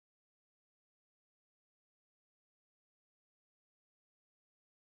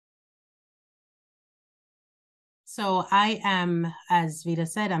So I am, as Vida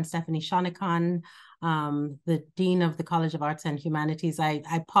said, I'm Stephanie Shonikan, the Dean of the College of Arts and Humanities.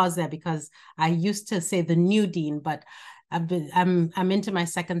 I pause there because I used to say the new dean, but I'm into my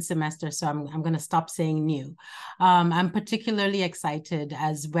second semester, so I'm going to stop saying new. I'm particularly excited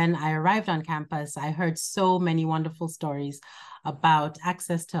as when I arrived on campus, I heard so many wonderful stories about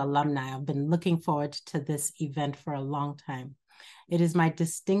access to alumni. I've been looking forward to this event for a long time. It is my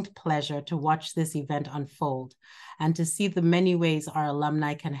distinct pleasure to watch this event unfold and to see the many ways our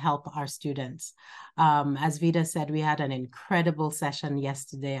alumni can help our students. As Vida said, we had an incredible session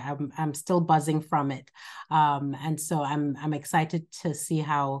yesterday. I'm still buzzing from it. And so I'm excited to see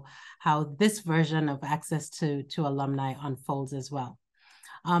how this version of access to alumni unfolds as well.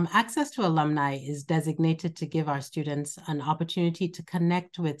 Access to alumni is designated to give our students an opportunity to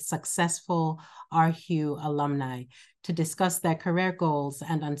connect with successful ARHU alumni to discuss their career goals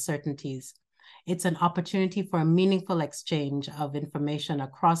and uncertainties. It's an opportunity for a meaningful exchange of information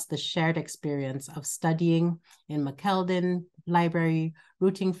across the shared experience of studying in McKeldin Library,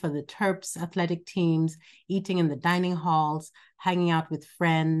 rooting for the Terps athletic teams, eating in the dining halls, hanging out with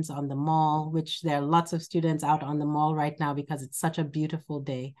friends on the mall, which there are lots of students out on the mall right now because it's such a beautiful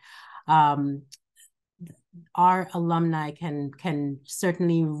day. Our alumni can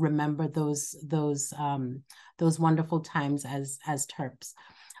certainly remember those wonderful times as Terps.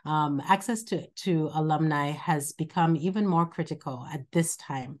 Access to alumni has become even more critical at this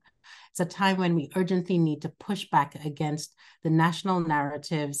time. It's a time when we urgently need to push back against the national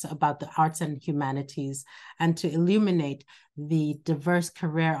narratives about the arts and humanities and to illuminate the diverse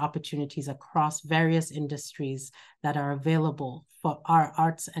career opportunities across various industries that are available for our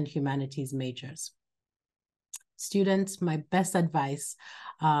arts and humanities majors. Students, my best advice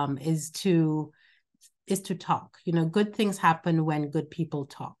is to talk. You know, good things happen when good people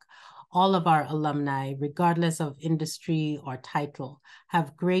talk. All of our alumni, regardless of industry or title,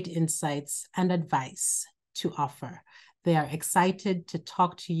 have great insights and advice to offer. They are excited to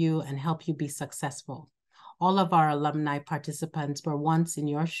talk to you and help you be successful. All of our alumni participants were once in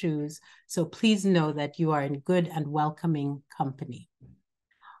your shoes, so please know that you are in good and welcoming company.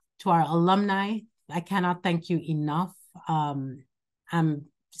 To our alumni, I cannot thank you enough. I'm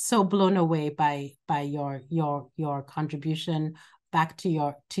so blown away by your contribution back to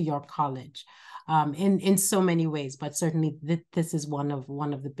your college in so many ways, but certainly this is one of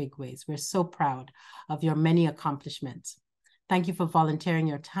the big ways. We're so proud of your many accomplishments. Thank you for volunteering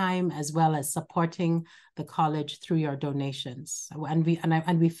your time as well as supporting the college through your donations.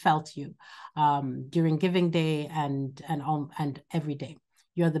 And we felt you during Giving Day and every day.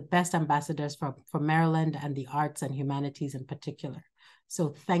 You're the best ambassadors for Maryland and the arts and humanities in particular.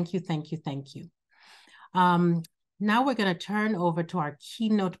 So thank you, thank you, thank you. Now we're going to turn over to our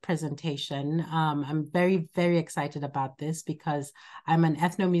keynote presentation. I'm very, very excited about this because I'm an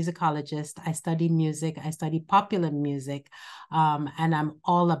ethnomusicologist. I study music, I study popular music, and I'm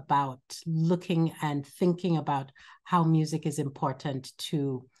all about looking and thinking about how music is important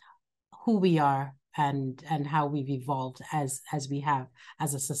to who we are and how we've evolved as we have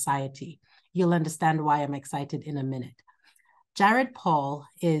as a society. You'll understand why I'm excited in a minute. Jared Paul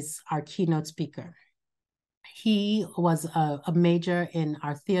is our keynote speaker. He was a major in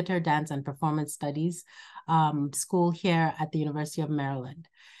our theater, dance, and performance studies school here at the University of Maryland.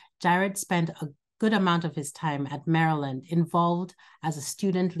 Jared spent a good amount of his time at Maryland involved as a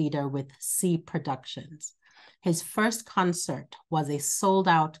student leader with C Productions. His first concert was a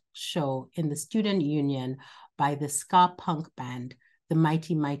sold-out show in the Student Union by the ska punk band, the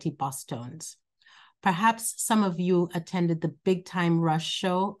Mighty Mighty Bosstones. Perhaps some of you attended the Big Time Rush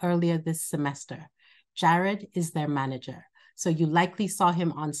show earlier this semester. Jared is their manager, so you likely saw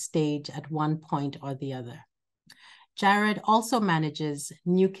him on stage at one point or the other. Jared also manages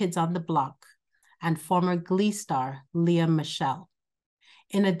New Kids on the Block and former Glee star Leah Michelle.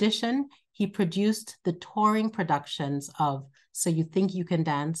 In addition, he produced the touring productions of So You Think You Can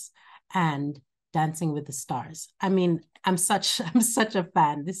Dance and Dancing with the Stars. I mean, I'm such a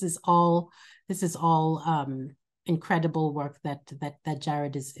fan. This is all incredible work that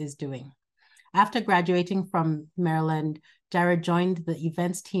Jared is doing. After graduating from Maryland, Jared joined the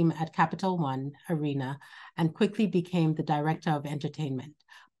events team at Capital One Arena and quickly became the director of entertainment,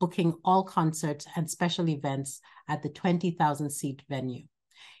 booking all concerts and special events at the 20,000-seat venue.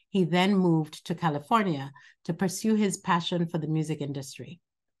 He then moved to California to pursue his passion for the music industry.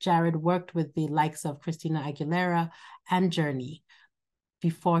 Jared worked with the likes of Christina Aguilera and Journey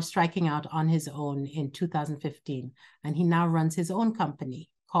before striking out on his own in 2015, and he now runs his own company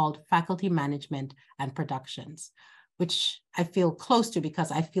called Faculty Management and Productions. which I feel close to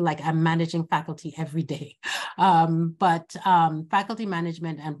because I feel like I'm managing faculty every day. But faculty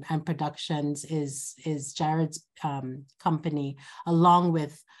management and productions is Jared's company, along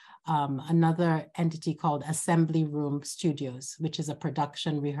with another entity called Assembly Room Studios, which is a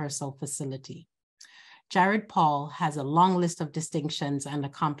production rehearsal facility. Jared Paul has a long list of distinctions and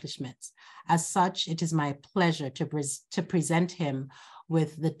accomplishments. As such, it is my pleasure to present him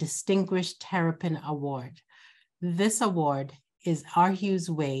with the Distinguished Terrapin Award. This award is ARHU's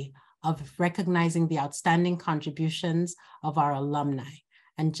way of recognizing the outstanding contributions of our alumni,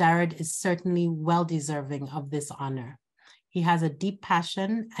 and Jared is certainly well deserving of this honor. He has a deep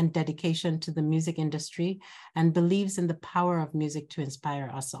passion and dedication to the music industry and believes in the power of music to inspire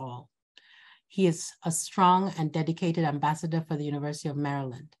us all. He is a strong and dedicated ambassador for the University of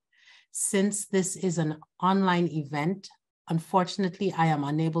Maryland. Since this is an online event, unfortunately, I am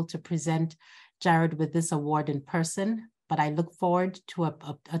unable to present Jared with this award in person, but I look forward to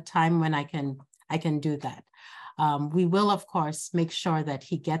a time when I can do that. We will, of course, make sure that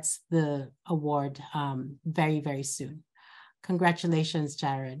he gets the award very, very soon. Congratulations,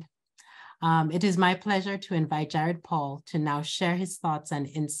 Jared. It is my pleasure to invite Jared Paul to now share his thoughts and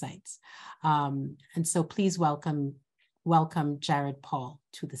insights. And so please welcome Jared Paul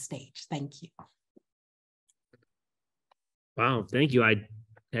to the stage. Thank you. Wow, thank you. I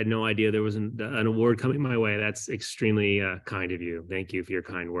had no idea there was an award coming my way. That's extremely kind of you. Thank you for your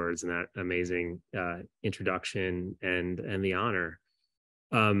kind words and that amazing introduction and the honor.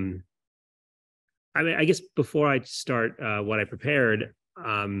 I mean, I guess before I start what I prepared,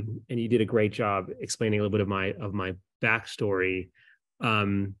 and you did a great job explaining a little bit of my backstory,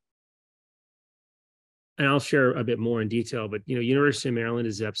 and I'll share a bit more in detail. But University of Maryland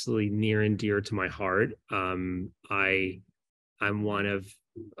is absolutely near and dear to my heart. I'm one of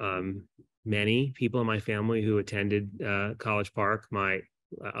many people in my family who attended College Park. My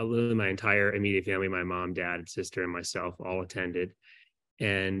entire immediate family, my mom, dad, sister, and myself all attended.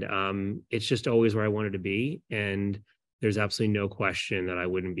 And it's just always where I wanted to be. And there's absolutely no question that I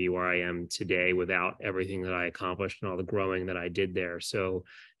wouldn't be where I am today without everything that I accomplished and all the growing that I did there. So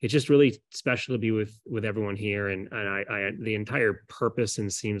it's just really special to be with everyone here. And I the entire purpose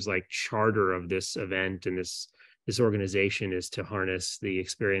and seems like charter of this event and this organization is to harness the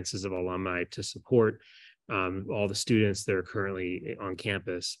experiences of alumni to support all the students that are currently on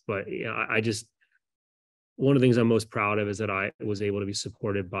campus. But one of the things I'm most proud of is that I was able to be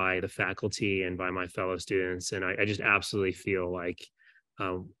supported by the faculty and by my fellow students. And I just absolutely feel like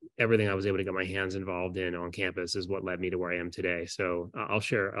everything I was able to get my hands involved in on campus is what led me to where I am today. So I'll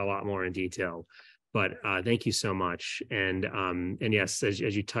share a lot more in detail, but thank you so much. And yes, as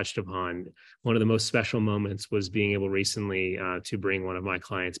you touched upon, one of the most special moments was being able recently to bring one of my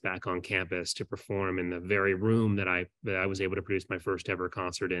clients back on campus to perform in the very room that I was able to produce my first ever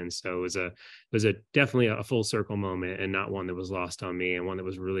concert in. So it was definitely a full circle moment, and not one that was lost on me, and one that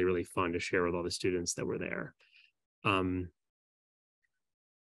was really, really fun to share with all the students that were there.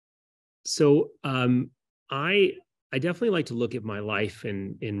 I definitely like to look at my life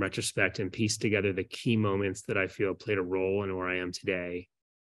in retrospect and piece together the key moments that I feel played a role in where I am today,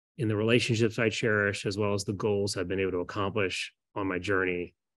 in the relationships I cherish, as well as the goals I've been able to accomplish on my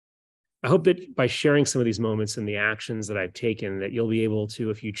journey. I hope that by sharing some of these moments and the actions that I've taken, that you'll be able to,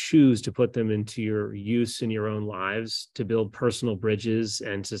 if you choose, to put them into your use in your own lives, to build personal bridges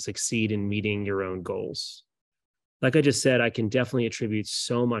and to succeed in meeting your own goals. Like I just said, I can definitely attribute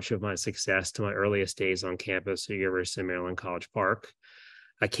so much of my success to my earliest days on campus at University of Maryland College Park.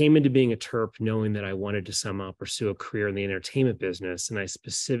 I came into being a Terp knowing that I wanted to somehow pursue a career in the entertainment business, and I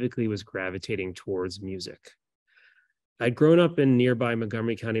specifically was gravitating towards music. I'd grown up in nearby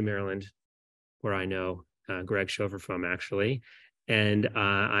Montgomery County, Maryland, where I know Greg Schover from, actually. And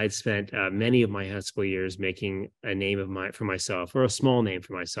I'd spent many of my high school years making a name for myself, or a small name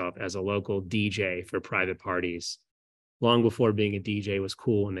for myself, as a local DJ for private parties. Long before being a DJ was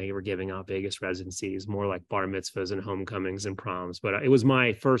cool and they were giving out Vegas residencies, more like bar mitzvahs and homecomings and proms. But it was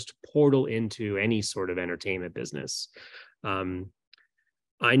my first portal into any sort of entertainment business.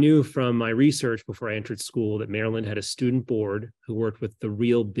 I knew from my research before I entered school that Maryland had a student board who worked with the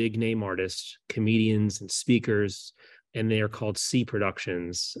real big name artists, comedians and speakers, and they are called C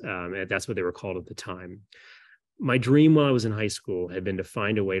Productions. And that's what they were called at the time. My dream while I was in high school had been to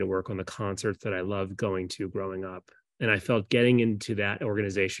find a way to work on the concerts that I loved going to growing up. And I felt getting into that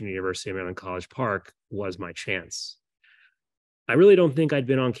organization, University of Maryland College Park, was my chance. I really don't think I'd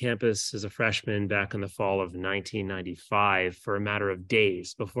been on campus as a freshman back in the fall of 1995 for a matter of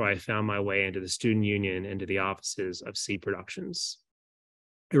days before I found my way into the student union and to the offices of C Productions.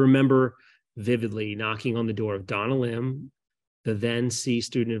 I remember vividly knocking on the door of Donna Lim, the then C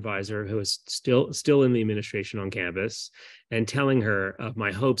student advisor who was still in the administration on campus, and telling her of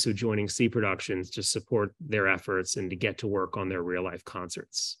my hopes of joining C Productions to support their efforts and to get to work on their real life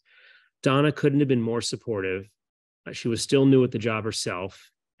concerts. Donna couldn't have been more supportive. She was still new at the job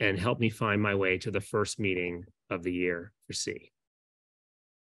herself and helped me find my way to the first meeting of the year for C.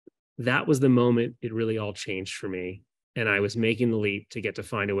 That was the moment it really all changed for me. And I was making the leap to get to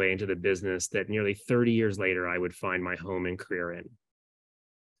find a way into the business that nearly 30 years later, I would find my home and career in.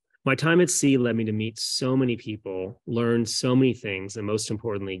 My time at C led me to meet so many people, learn so many things, and most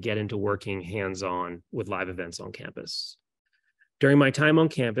importantly, get into working hands-on with live events on campus. During my time on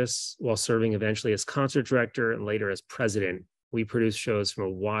campus, while serving eventually as concert director and later as president, we produced shows from a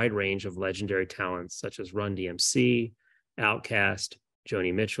wide range of legendary talents such as Run DMC, Outkast,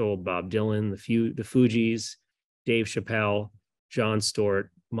 Joni Mitchell, Bob Dylan, the Fugees, Dave Chappelle, Jon Stewart,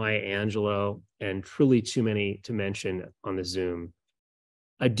 Maya Angelou, and truly too many to mention on the Zoom.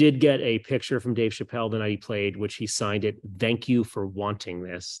 I did get a picture from Dave Chappelle the night he played, which he signed it, "Thank you for wanting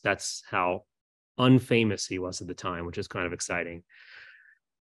this." That's how unfamous he was at the time, which is kind of exciting.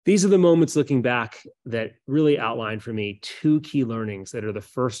 These are the moments looking back that really outline for me two key learnings that are the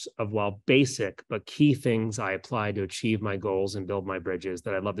first of, while basic, but key things I applied to achieve my goals and build my bridges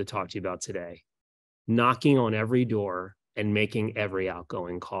that I'd love to talk to you about today. Knocking on every door and making every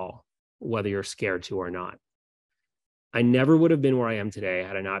outgoing call, whether you're scared to or not. I never would have been where I am today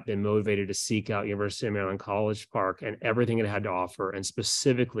had I not been motivated to seek out University of Maryland College Park and everything it had to offer, and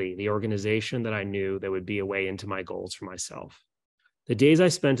specifically the organization that I knew that would be a way into my goals for myself. The days I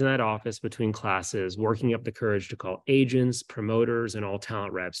spent in that office between classes, working up the courage to call agents, promoters, and all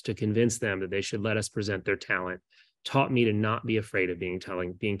talent reps to convince them that they should let us present their talent, taught me to not be afraid of being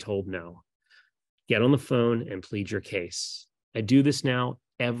told no. Get on the phone and plead your case. I do this now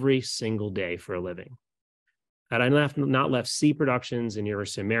every single day for a living. Had I not left C Productions in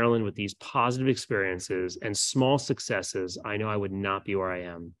University of Maryland with these positive experiences and small successes, I know I would not be where I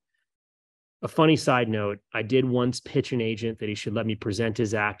am. A funny side note, I did once pitch an agent that he should let me present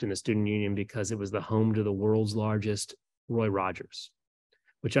his act in the student union because it was the home to the world's largest Roy Rogers,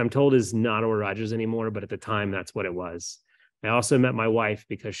 which I'm told is not Roy Rogers anymore, but at the time, that's what it was. I also met my wife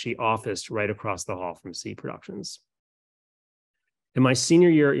because she officed right across the hall from C Productions. In my senior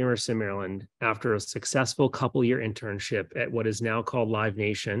year at University of Maryland, after a successful couple-year internship at what is now called Live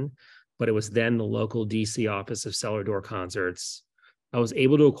Nation, but it was then the local DC office of Cellar Door Concerts, I was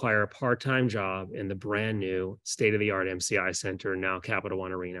able to acquire a part-time job in the brand new state-of-the-art MCI Center, now Capital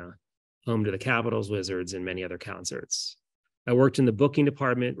One Arena, home to the Capitals, Wizards, and many other concerts. I worked in the booking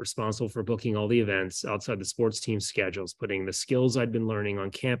department, responsible for booking all the events outside the sports team schedules, putting the skills I'd been learning on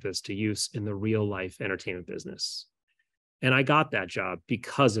campus to use in the real-life entertainment business. And I got that job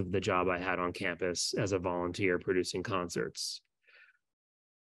because of the job I had on campus as a volunteer producing concerts.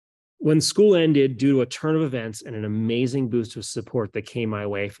 When school ended, due to a turn of events and an amazing boost of support that came my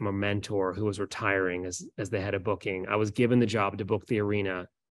way from a mentor who was retiring as the head of booking, I was given the job to book the arena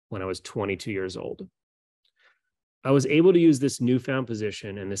when I was 22 years old. I was able to use this newfound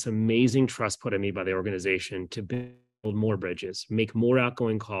position and this amazing trust put in me by the organization to build more bridges, make more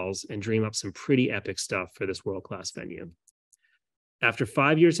outgoing calls, and dream up some pretty epic stuff for this world-class venue. After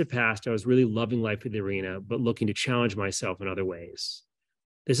 5 years had passed, I was really loving life at the arena, but looking to challenge myself in other ways.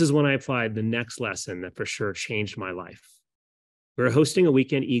 This is when I applied the next lesson that for sure changed my life. We were hosting a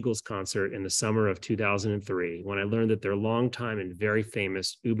weekend Eagles concert in the summer of 2003 when I learned that their longtime and very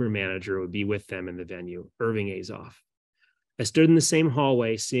famous Uber manager would be with them in the venue, Irving Azoff. I stood in the same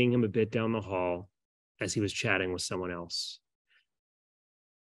hallway, seeing him a bit down the hall as he was chatting with someone else.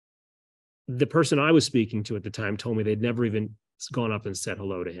 The person I was speaking to at the time told me they'd never even gone up and said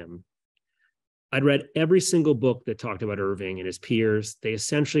hello to him. I'd read every single book that talked about Irving and his peers. They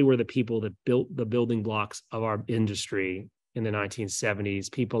essentially were the people that built the building blocks of our industry in the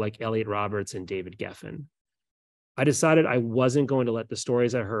 1970s, people like Elliot Roberts and David Geffen. I decided I wasn't going to let the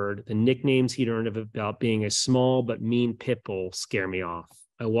stories I heard, the nicknames he'd earned about being a small but mean pit bull, scare me off.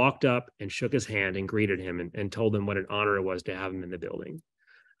 I walked up and shook his hand and greeted him and told him what an honor it was to have him in the building.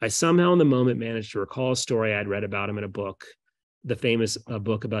 I somehow in the moment managed to recall a story I'd read about him in a book, the famous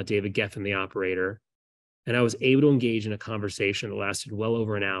book about David Geffen, the operator, and I was able to engage in a conversation that lasted well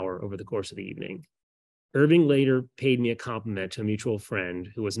over an hour over the course of the evening. Irving later paid me a compliment to a mutual friend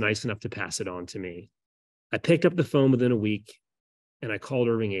who was nice enough to pass it on to me. I picked up the phone within a week and I called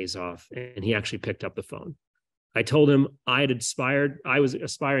Irving Azoff, and he actually picked up the phone. I told him I was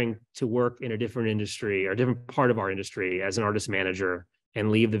aspiring to work in a different industry or a different part of our industry as an artist manager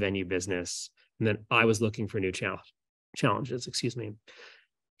and leave the venue business, and that I was looking for new challenges.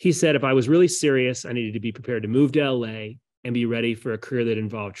 He said if I was really serious, I needed to be prepared to move to LA and be ready for a career that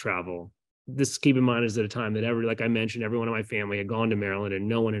involved travel. This, keep in mind, is at a time that like I mentioned, everyone in my family had gone to Maryland and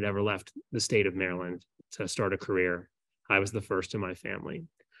no one had ever left the state of Maryland to start a career. I was the first in my family.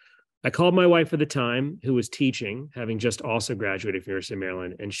 I called my wife at the time, who was teaching, having just also graduated from University of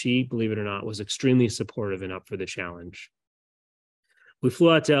Maryland, and she, believe it or not, was extremely supportive and up for the challenge. We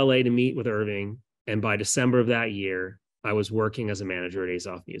flew out to LA to meet with Irving, and by December of that year, I was working as a manager at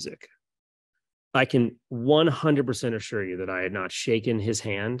Azoff Music. I can 100% assure you that I had not shaken his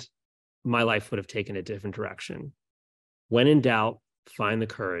hand, my life would have taken a different direction. When in doubt, find the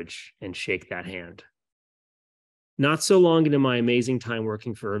courage and shake that hand. Not so long into my amazing time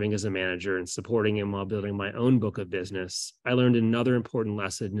working for Irving as a manager and supporting him while building my own book of business, I learned another important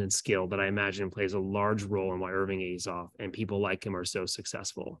lesson and skill that I imagine plays a large role in why Irving Azoff and people like him are so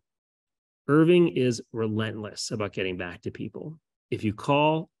successful. Irving is relentless about getting back to people. If you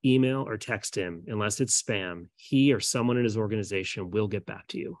call, email, or text him, unless it's spam, he or someone in his organization will get back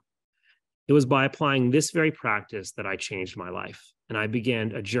to you. It was by applying this very practice that I changed my life, and I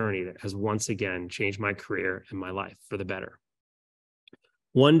began a journey that has once again changed my career and my life for the better.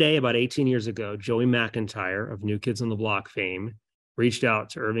 One day, about 18 years ago, Joey McIntyre of New Kids on the Block fame reached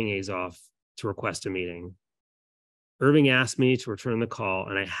out to Irving Azoff to request a meeting. Irving asked me to return the call,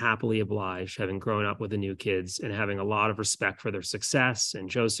 and I happily obliged, having grown up with the New Kids and having a lot of respect for their success and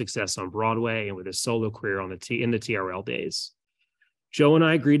Joe's success on Broadway and with his solo career in the TRL days. Joe and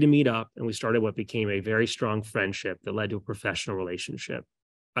I agreed to meet up, and we started what became a very strong friendship that led to a professional relationship.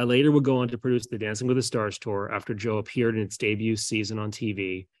 I later would go on to produce the Dancing with the Stars tour after Joe appeared in its debut season on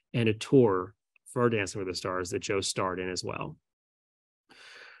TV, and a tour for Dancing with the Stars that Joe starred in as well.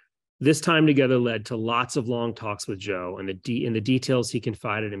 This time together led to lots of long talks with Joe, and in the details he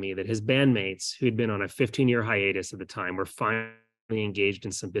confided to me that his bandmates, who had been on a 15-year hiatus at the time, were finally engaged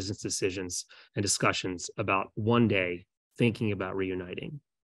in some business decisions and discussions about one day thinking about reuniting.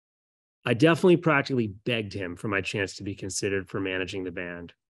 I definitely practically begged him for my chance to be considered for managing the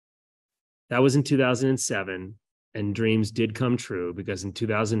band. That was in 2007, and dreams did come true, because in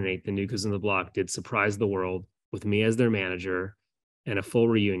 2008, the New Kids on the Block did surprise the world with me as their manager and a full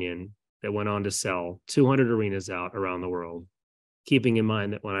reunion that went on to sell 200 arenas out around the world, keeping in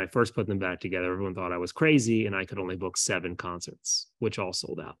mind that when I first put them back together, everyone thought I was crazy and I could only book 7 concerts, which all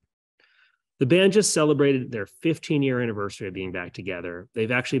sold out. The band just celebrated their 15-year anniversary of being back together.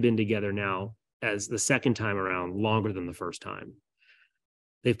 They've actually been together now as the second time around, longer than the first time.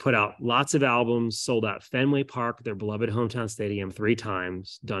 They've put out lots of albums, sold out Fenway Park, their beloved hometown stadium, 3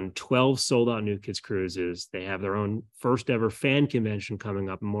 times, done 12 sold-out New Kids cruises. They have their own first ever fan convention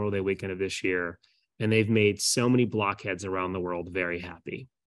coming up Memorial Day weekend of this year, and they've made so many blockheads around the world very happy.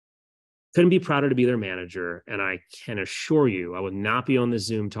 Couldn't be prouder to be their manager, and I can assure you I would not be on the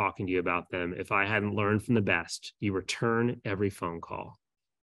Zoom talking to you about them if I hadn't learned from the best. You return every phone call.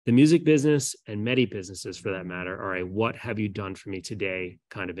 The music business, and many businesses for that matter, are a what have you done for me today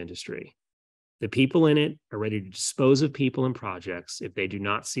kind of industry. The people in it are ready to dispose of people and projects if they do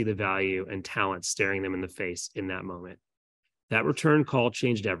not see the value and talent staring them in the face in that moment. That return call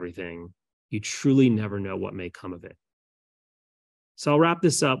changed everything. You truly never know what may come of it. So I'll wrap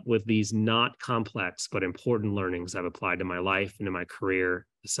this up with these not complex but important learnings I've applied to my life and to my career,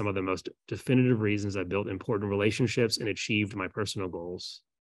 some of the most definitive reasons I built important relationships and achieved my personal goals.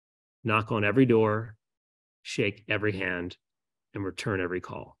 Knock on every door, shake every hand, and return every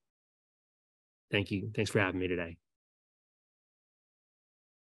call. Thank you. Thanks for having me today.